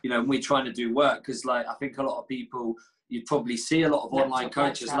 or you know, when we're trying to do work. Because like I think a lot of people, you probably see a lot of online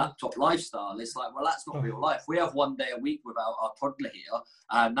coaches laptop lifestyle. It's like, well, that's not real life. We have 1 day a week without our toddler here,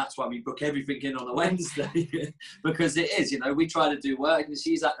 and that's why we book everything in on a Wednesday because it is, you know, we try to do work and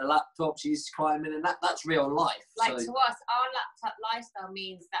she's at the laptop, she's climbing, and that's real life. Like, so to us, our laptop lifestyle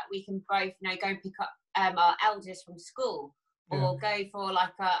means that we can both, you know, go and pick up our elders from school, or go for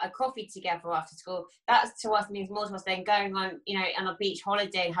like a coffee together after school. That to us means more to us than going on, you know, on a beach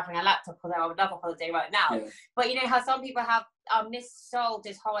holiday and having a laptop, although I would love a holiday right now. But you know how some people have missold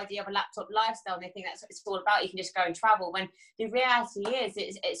this whole idea of a laptop lifestyle, and they think that's what it's all about. You can just go and travel, when the reality is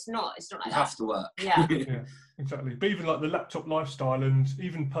it's not like that. You have to work. Yeah, exactly. But even like the laptop lifestyle and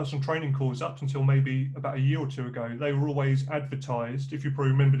even personal training courses, up until maybe about a year or 2 ago, they were always advertised, if you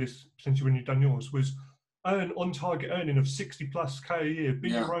probably remember this potentially when you've done yours, was earn on target earning of 60+ K a year,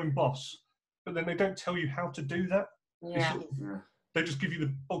 be your own boss. But then they don't tell you how to do that. They just give you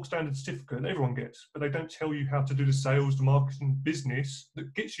the bog standard certificate that everyone gets, but they don't tell you how to do the sales, the marketing, business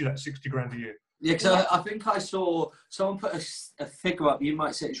that gets you that 60 grand a year. Yeah, because I think I saw someone put a figure up. You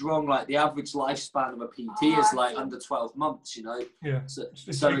might say it's wrong. Like the average lifespan of a PT is like under 12 months. You know. Yeah. So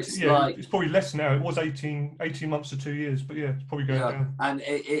it's like it's probably less now. It was 18 months to 2 years, but it's probably going down. And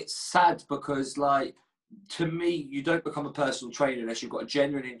it's sad because like, to me, you don't become a personal trainer unless you've got a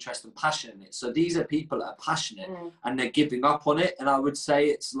genuine interest and passion in it. So these are people that are passionate and they're giving up on it. And I would say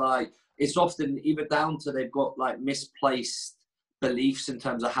it's like, it's often either down to they've got like misplaced beliefs in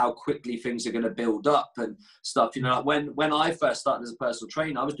terms of how quickly things are going to build up and stuff. You know, like when I first started as a personal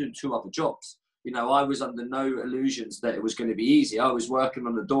trainer, I was doing 2 other jobs. You know, I was under no illusions that it was going to be easy. I was working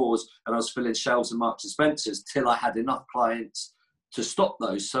on the doors and I was filling shelves in Marks and Spencer's till I had enough clients to stop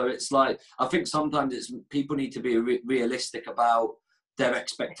those. So it's like, I think sometimes people need to be realistic about their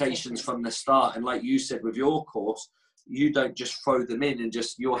expectations from the start. And like you said with your course, you don't just throw them in and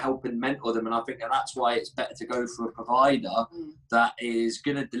you're helping mentor them. And I think that's why it's better to go for a provider that is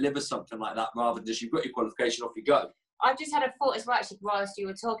going to deliver something like that, rather than just you've got your qualification, off you go. I've just had a thought as well, actually, whilst you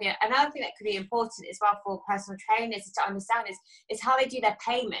were talking. Another thing that could be important as well for personal trainers to understand is how they do their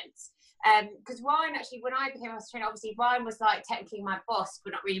payments. Because Ryan, actually, when I became a trainer, obviously Ryan was like technically my boss,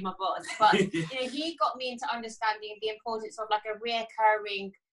 but not really my boss. But you know, he got me into understanding the importance of like a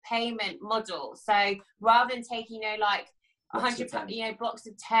reoccurring payment model. So rather than taking, you know, like 100, you know, blocks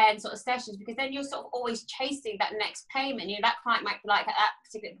of 10 sort of sessions, because then you're sort of always chasing that next payment. You know, that client might be like at that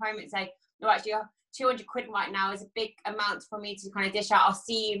particular moment say, "No, actually, 200 quid right now is a big amount for me to kind of dish out. I'll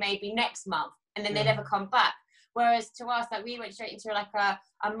see you maybe next month," and then they never come back. Whereas to us, like, we went straight into like a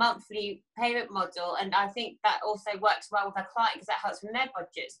monthly payment model, and I think that also works well with our client because that helps from their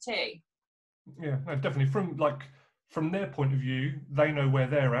budgets too. Yeah, no, definitely. From their point of view, they know where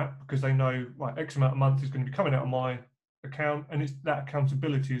they're at because they know, right, X amount a month is going to be coming out of my account, and it's that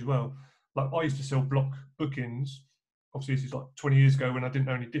accountability as well. like I used to sell block bookings. Obviously, this is like 20 years ago when I didn't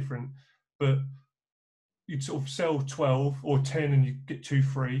know any different, but you'd sort of sell 12 or 10 and you get 2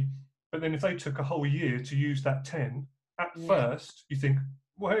 free. But then if they took a whole year to use that 10, at first you think,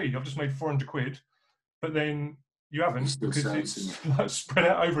 well, hey, I've just made 400 quid. But then you haven't, because it's like spread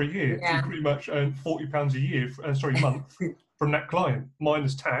out over a year. So you pretty much earn £40 a year, month from that client,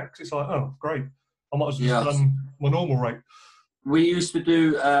 minus tax. It's like, oh, great. I might as well just run my normal rate. We used to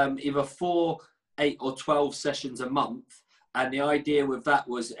do either 4, 8 or 12 sessions a month. And the idea with that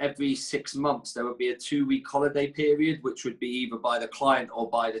was every 6 months, there would be a 2-week holiday period, which would be either by the client or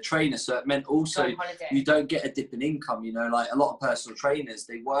by the trainer. So it meant also you don't get a dip in income. You know, like a lot of personal trainers,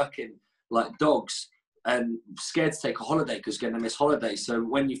 they work in like dogs and scared to take a holiday because they're going to miss holidays. So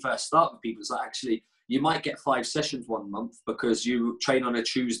when you first start with people, it's like, actually, you might get 5 sessions one month because you train on a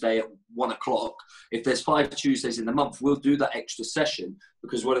Tuesday at 1 o'clock. If there's 5 Tuesdays in the month, we'll do that extra session,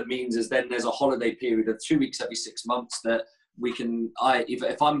 because what it means is then there's a holiday period of 2 weeks every 6 months that we can,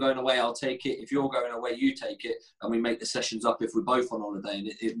 if I'm going away, I'll take it. If you're going away, you take it, and we make the sessions up if we're both on holiday,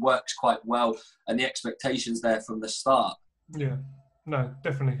 and it works quite well. And the expectation's there from the start. Yeah, no,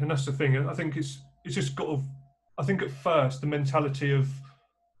 definitely. And that's the thing. I think it's just got to, I think at first the mentality of,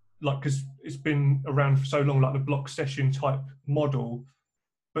 like, because it's been around for so long, like the block session type model,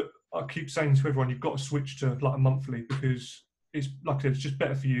 but I keep saying to everyone, you've got to switch to like a monthly, because it's, like I said, it's just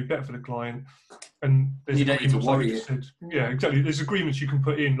better for you, better for the client. And there's you don't need to worry. Like said, yeah, exactly. There's agreements you can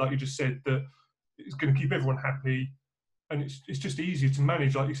put in, like you just said, that it's going to keep everyone happy, and it's just easier to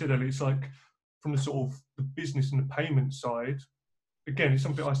manage. Like you said, Ellie, it's like from the sort of the business and the payment side. Again, it's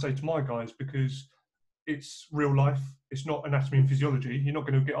something I say to my guys, because it's real life. It's not anatomy and physiology. You're not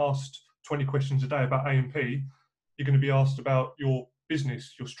going to get asked 20 questions a day about A&P. You're going to be asked about your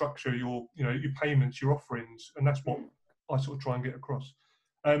business, your structure, your payments, your offerings, and that's what I sort of try and get across.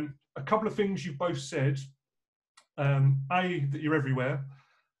 A couple of things you both said. A, that you're everywhere,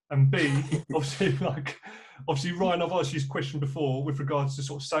 and B, obviously Ryan, I've asked you this question before with regards to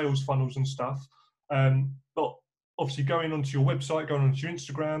sort of sales funnels and stuff. But obviously going onto your website, going onto your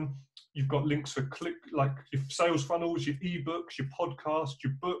Instagram, you've got links for like your sales funnels, your ebooks, your podcast,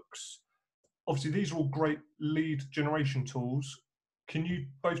 your books. Obviously, these are all great lead generation tools. Can you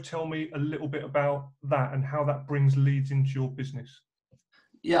both tell me a little bit about that and how that brings leads into your business?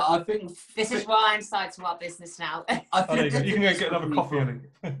 Yeah, I think this is Ryan's side to our business now. I think you can go get another coffee, Ellie.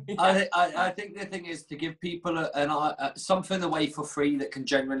 I think the thing is to give people something away for free that can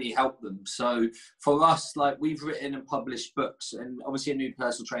genuinely help them. So for us, like, we've written and published books, and obviously a new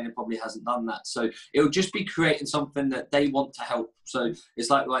personal trainer probably hasn't done that. So it'll just be creating something that they want to help. So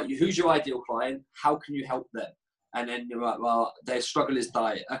it's like, who's your ideal client? How can you help them? And then you're like, well, their struggle is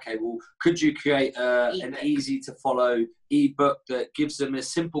diet. Okay, well, could you create an easy to follow ebook that gives them a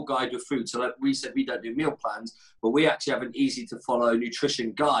simple guide with food? So like we said, we don't do meal plans, but we actually have an easy to follow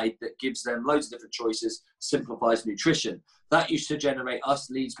nutrition guide that gives them loads of different choices, simplifies nutrition. That used to generate us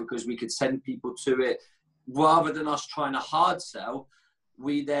leads because we could send people to it rather than us trying to hard sell.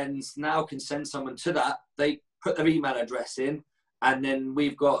 We then now can send someone to that. They put their email address in, and then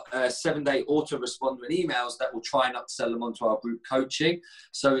we've got a 7-day autoresponder in emails that will try and upsell them onto our group coaching.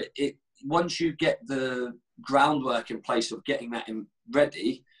 So once you get the groundwork in place of getting that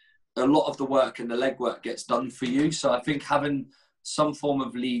ready, a lot of the work and the legwork gets done for you. So I think having some form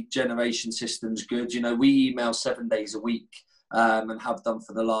of lead generation system is good. We email 7 days a week and have done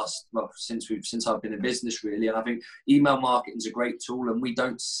for the last, since I've been in business, really. And I think email marketing is a great tool, and we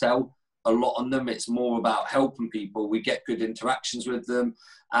don't sell a lot on them. It's more about helping people. We get good interactions with them,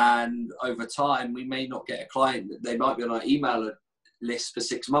 and over time we may not get a client. They might be on our email list for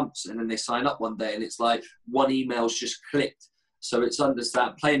 6 months, and then they sign up one day and it's like one email's just clicked. So it's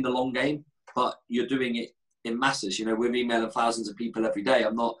playing the long game, but you're doing it in masses. We're emailing thousands of people every day.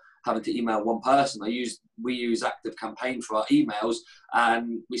 I'm not having to email one person. We use Active Campaign for our emails,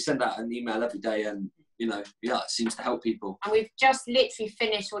 and we send out an email every day, and it seems to help people. And we've just literally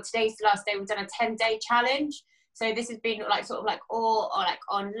finished, today's the last day, we've done a 10-day challenge. So this has been all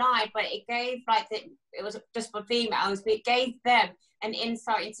online, but it gave it was just for females, but it gave them an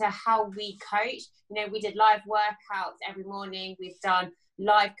insight into how we coach. We did live workouts every morning. We've done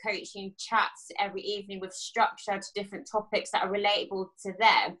live coaching chats every evening with structure to different topics that are relatable to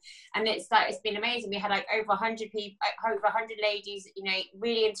them, and it's been amazing. We had over 100 people, over 100 ladies,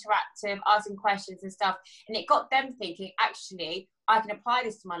 really interactive, asking questions and stuff, and it got them thinking, actually I can apply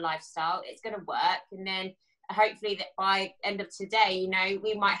this to my lifestyle, it's going to work. And then hopefully that by end of today,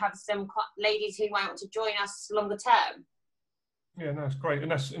 we might have some ladies who might want to join us longer term. Yeah, no, it's great. And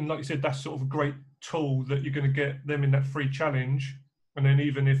like you said, that's sort of a great tool that you're going to get them in that free challenge. And then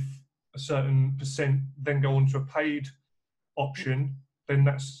even if a certain percent then go on to a paid option, then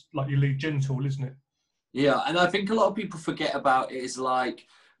that's like your lead gen tool, isn't it? Yeah, and I think a lot of people forget about it is like,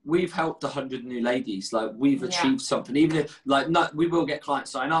 we've helped 100 new ladies. Like, we've achieved something. Even if, like, we will get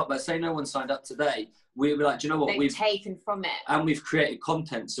clients sign up, but say no one signed up today, we'll be like, do you know what? We've taken from it. And we've created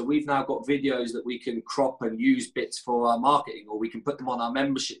content. So we've now got videos that we can crop and use bits for our marketing, or we can put them on our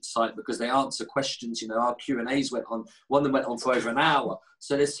membership site because they answer questions. You know, our Q&As went on, one that went on for over an hour.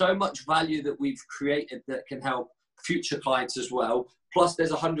 So there's so much value that we've created that can help future clients as well. Plus,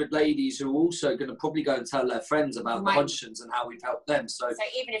 there's 100 ladies who are also going to probably go and tell their friends about the Hodgsons and how we've helped them. So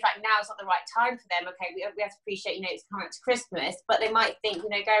even if like now's not the right time for them, okay, we have to appreciate, you know, it's coming up to Christmas, but they might think, you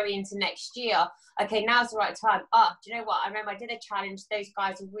know, going into next year, okay, now's the right time. Do you know what? I remember I did a challenge those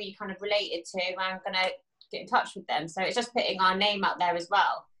guys are really kind of related to, and I'm going to get in touch with them. So it's just putting our name out there as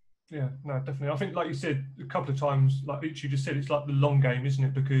well. Yeah, no, definitely. I think, like you said a couple of times, like you just said, it's like the long game, isn't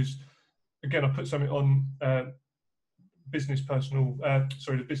it? Because, again, I put something on the business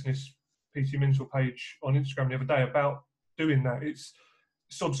PT Mentor page on Instagram the other day about doing that. It's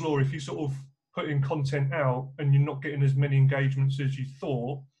sod's law. If you sort of put in content out and you're not getting as many engagements as you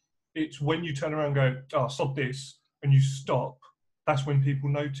thought, it's when you turn around and go, oh, sod this, and you stop, that's when people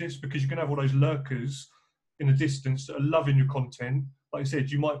notice, because you're going to have all those lurkers in the distance that are loving your content. Like I said,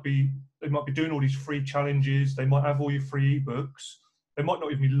 they might be doing all these free challenges, they might have all your free ebooks, they might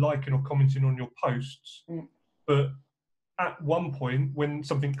not even be liking or commenting on your posts, but at one point when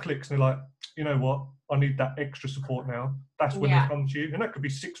something clicks and they're like, you know what, I need that extra support now, that's when they come to you. And that could be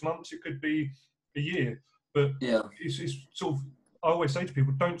 6 months, it could be a year, but it's sort of, I always say to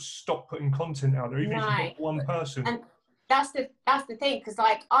people, don't stop putting content out there, even if you've got one person. And that's the thing, because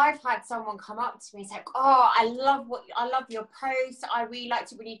like I've had someone come up to me and say, oh, I love your post, I really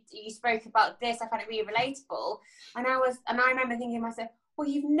liked it when you spoke about this, I found it really relatable. And I remember thinking to myself, well,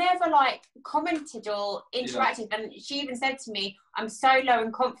 you've never like commented or interacted. And she even said to me, I'm so low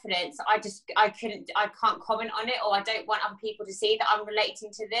in confidence, I can't comment on it, or I don't want other people to see that I'm relating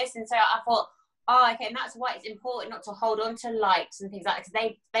to this. And so I thought, oh, okay, and that's why it's important not to hold on to likes and things like that,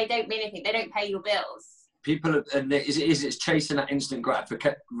 because they don't mean anything, they don't pay your bills. People, and it's chasing that instant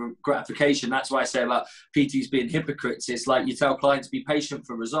gratification. That's why I say about PTs being hypocrites. It's like you tell clients be patient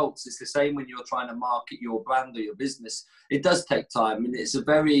for results. It's the same when you're trying to market your brand or your business. It does take time. I mean, it's a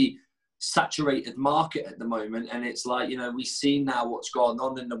very saturated market at the moment, and it's like, you know, we see now what's gone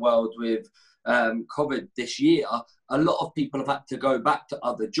on in the world with COVID this year. A lot of people have had to go back to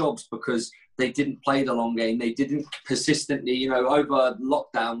other jobs because they didn't play the long game. They didn't persistently, you know, over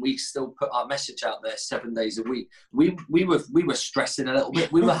lockdown, we still put our message out there 7 days a week. We were stressing a little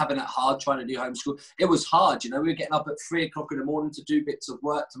bit. We were having it hard trying to do homeschool. It was hard, you know, we were getting up at 3 o'clock in the morning to do bits of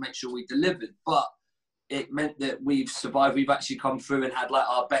work to make sure we delivered. But it meant that we've survived. We've actually come through and had like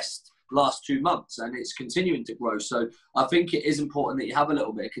our best last 2 months, and it's continuing to grow. So I think it is important that you have a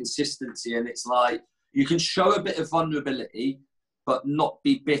little bit of consistency, and it's like you can show a bit of vulnerability but not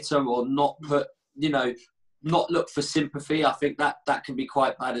be bitter, or not put, you know, not look for sympathy. I think that can be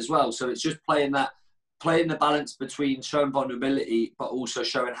quite bad as well. So it's just playing the balance between showing vulnerability but also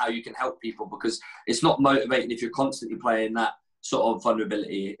showing how you can help people, because it's not motivating if you're constantly playing that sort of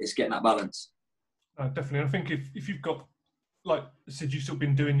vulnerability. It's getting that balance. Definitely. I think if you've got, like I said, you've still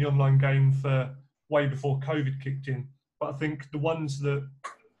been doing the online game for way before COVID kicked in, but I think the ones that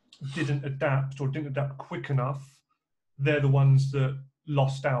didn't adapt or didn't adapt quick enough, they're the ones that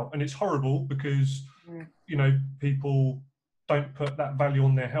lost out. And it's horrible because, you know, people don't put that value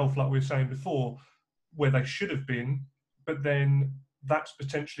on their health, like we were saying before, where they should have been, but then that's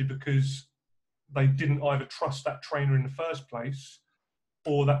potentially because they didn't either trust that trainer in the first place,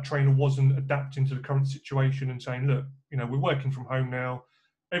 or that trainer wasn't adapting to the current situation and saying, look, you know, we're working from home now,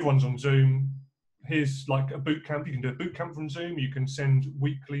 everyone's on Zoom, here's like a boot camp, you can do a boot camp from Zoom, you can send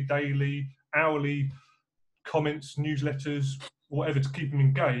weekly, daily, hourly comments, newsletters, whatever to keep them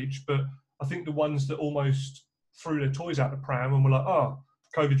engaged. But I think the ones that almost threw their toys out the pram and were like, oh,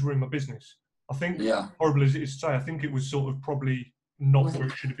 COVID's ruined my business, I think, horrible as it is to say, I think it was sort of probably not where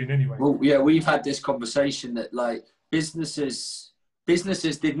it should have been anyway. Well, yeah, we've had this conversation that like businesses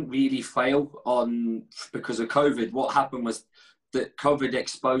didn't really fail because of COVID. What happened was that COVID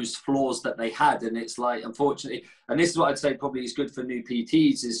exposed flaws that they had. And it's like, unfortunately, and this is what I'd say probably is good for new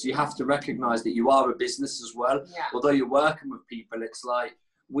PTs, is you have to recognize that you are a business as well. Yeah. Although you're working with people, it's like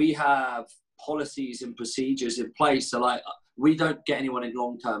we have policies and procedures in place. So like, we don't get anyone in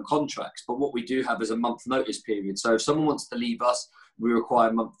long-term contracts, but what we do have is a month notice period. So if someone wants to leave us, we require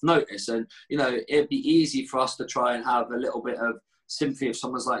a month notice. And, you know, it'd be easy for us to try and have a little bit of sympathy if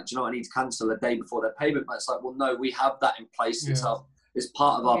someone's like, do you know what, I need to cancel a day before their payment. But it's like, well, no, we have that in place. Yeah. It's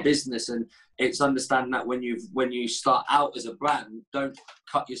part of our business, and it's understanding that when you start out as a brand, don't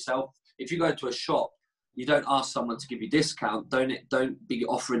cut yourself. If you go to a shop, you don't ask someone to give you discount. Don't be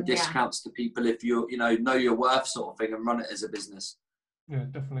offering discounts to people if you know your worth, sort of thing, and run it as a business. Yeah,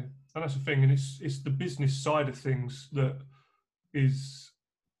 definitely. And that's the thing, and it's the business side of things that is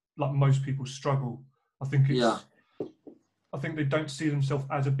like most people struggle. I think I think they don't see themselves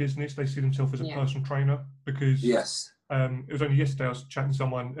as a business; they see themselves as a personal trainer. Because it was only yesterday I was chatting to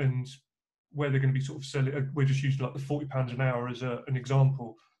someone, and where they're going to be sort of selling. We're just using like the £40 an hour as an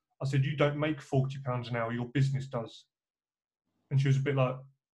example. I said, you don't make £40 an hour; your business does. And she was a bit like,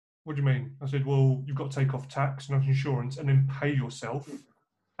 what do you mean? I said, well, you've got to take off tax and insurance and then pay yourself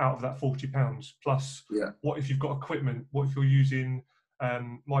out of that £40. Plus, what if you've got equipment? What if you're using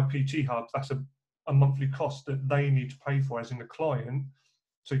my PT Hub? That's a monthly cost that they need to pay for as in the client.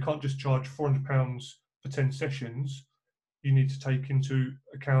 So you can't just charge £400 for 10 sessions. You need to take into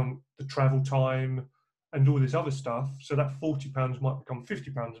account the travel time and all this other stuff. So that £40 might become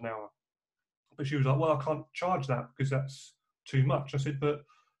 £50 an hour. But she was like, well, I can't charge that because that's too much. I said, but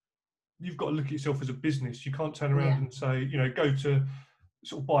you've got to look at yourself as a business. You can't turn around and say, go to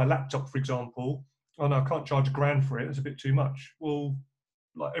sort of buy a laptop, for example. Oh no, I can't charge £1,000 for it. It's a bit too much. Well,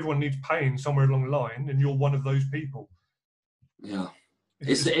 like everyone needs paying somewhere along the line, and you're one of those people. Yeah.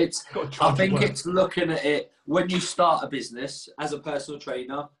 I think it's looking at it when you start a business as a personal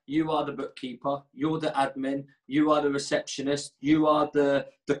trainer. You are the bookkeeper, you're the admin, you are the receptionist, you are the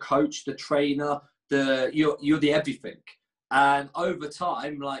coach, the trainer, you're the everything. And over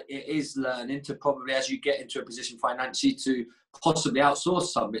time, like, it is learning to probably, as you get into a position financially, to possibly outsource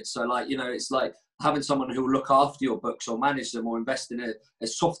some bits. So like, it's like having someone who will look after your books or manage them or invest in a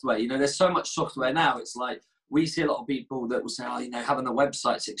software. There's so much software now. It's like, we see a lot of people that will say, having a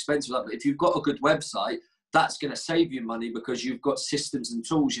website's expensive. But if you've got a good website, that's going to save you money because you've got systems and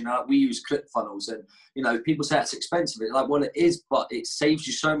tools. Like we use ClickFunnels, and people say it's expensive. It's like, well, it is, but it saves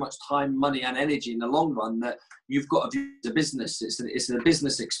you so much time, money, and energy in the long run that you've got to view it as a business. It's a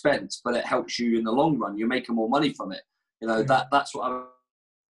business expense, but it helps you in the long run. You're making more money from it. That's what I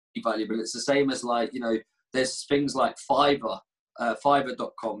value. But it's the same as like, there's things like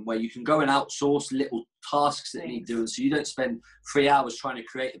Fiverr.com where you can go and outsource little tasks that need doing, so you don't spend 3 hours trying to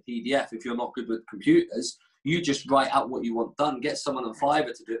create a PDF if you're not good with computers. You just write out what you want done, get someone on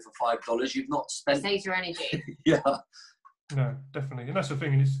Fiverr to do it for $5. You've not spent. Saves your energy. No, definitely. And that's the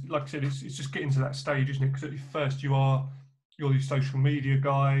thing, and it's like I said, it's just getting to that stage, isn't it? Because at first you're the social media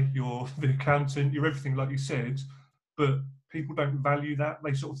guy, you're the accountant, you're everything like you said, but people don't value that.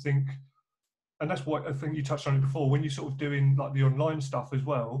 They sort of think, and that's what I think you touched on it before, when you're sort of doing like the online stuff as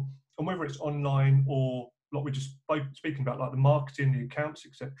well, and whether it's online or like we're just speaking about, like the marketing, the accounts,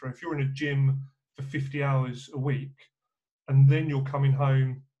 etc. If you're in a gym for 50 hours a week, and then you're coming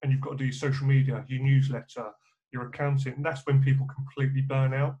home and you've got to do your social media, your newsletter, your accounting, and that's when people completely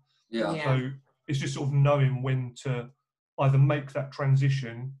burn out. So it's just sort of knowing when to either make that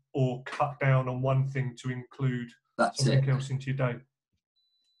transition or cut down on one thing to include something else into your day.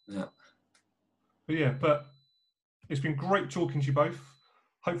 But it's been great talking to you both.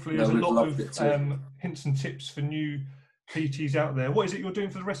 Hopefully there's a lot of hints and tips for new PTs out there. What is it you're doing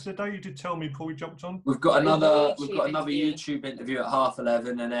for the rest of the day? You did tell me before we jumped on. We've got another YouTube interview at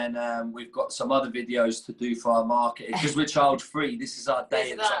 11:30, and then we've got some other videos to do for our marketing because we're child free. This is our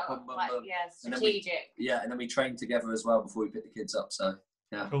day. Strategic. And then we train together as well before we pick the kids up. So.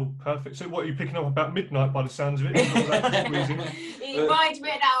 Yeah. Cool, perfect. So what are you picking up about midnight by the sounds of it? He reminds me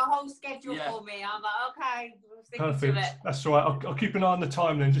of our whole schedule for me. I'm like, okay, we'll stick perfect. To it. That's all right. I'll keep an eye on the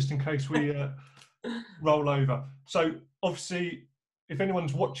time then, just in case we roll over. So obviously, if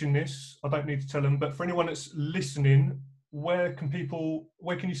anyone's watching this, I don't need to tell them, but for anyone that's listening, where can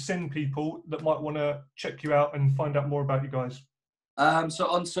you send people that might want to check you out and find out more about you guys? So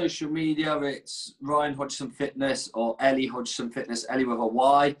on social media, it's Ryan Hodgson Fitness or Elly Hodgson Fitness, Elly with a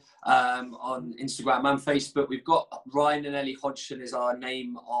Y. On Instagram and Facebook, we've got Ryan and Elly Hodgson is our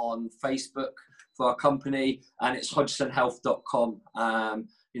name on Facebook for our company, and it's hodgsonhealth.com.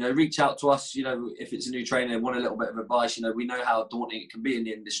 Reach out to us, if it's a new trainer and want a little bit of advice. We know how daunting it can be in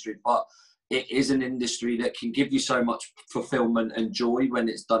the industry, but it is an industry that can give you so much fulfillment and joy when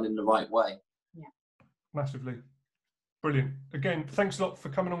it's done in the right way. Yeah. Massively. Brilliant. Again, thanks a lot for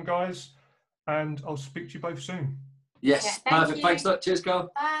coming on, guys, and I'll speak to you both soon. Yes, perfect. Thanks a lot. Cheers,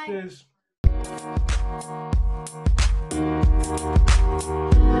 Carl. Bye. Cheers.